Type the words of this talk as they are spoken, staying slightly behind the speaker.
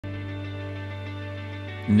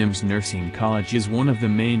Nims Nursing College is one of the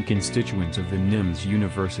main constituents of the Nims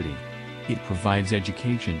University. It provides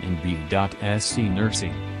education in B.Sc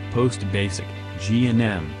nursing, post-basic,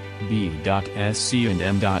 GNM, B.Sc and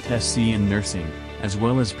M.Sc in nursing, as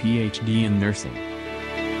well as PhD in nursing.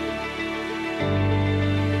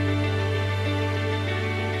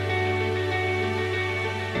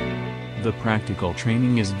 The practical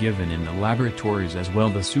training is given in the laboratories as well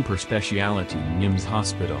the super specialty Nims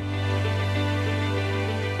Hospital.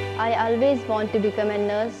 I always want to become a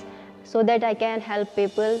nurse so that I can help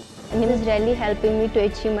people. Nims is really helping me to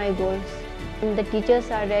achieve my goals. And the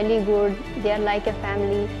teachers are really good, they are like a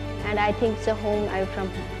family, and I think it's a home I'm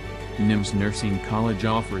from. Nims Nursing College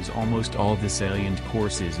offers almost all the salient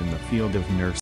courses in the field of nursing.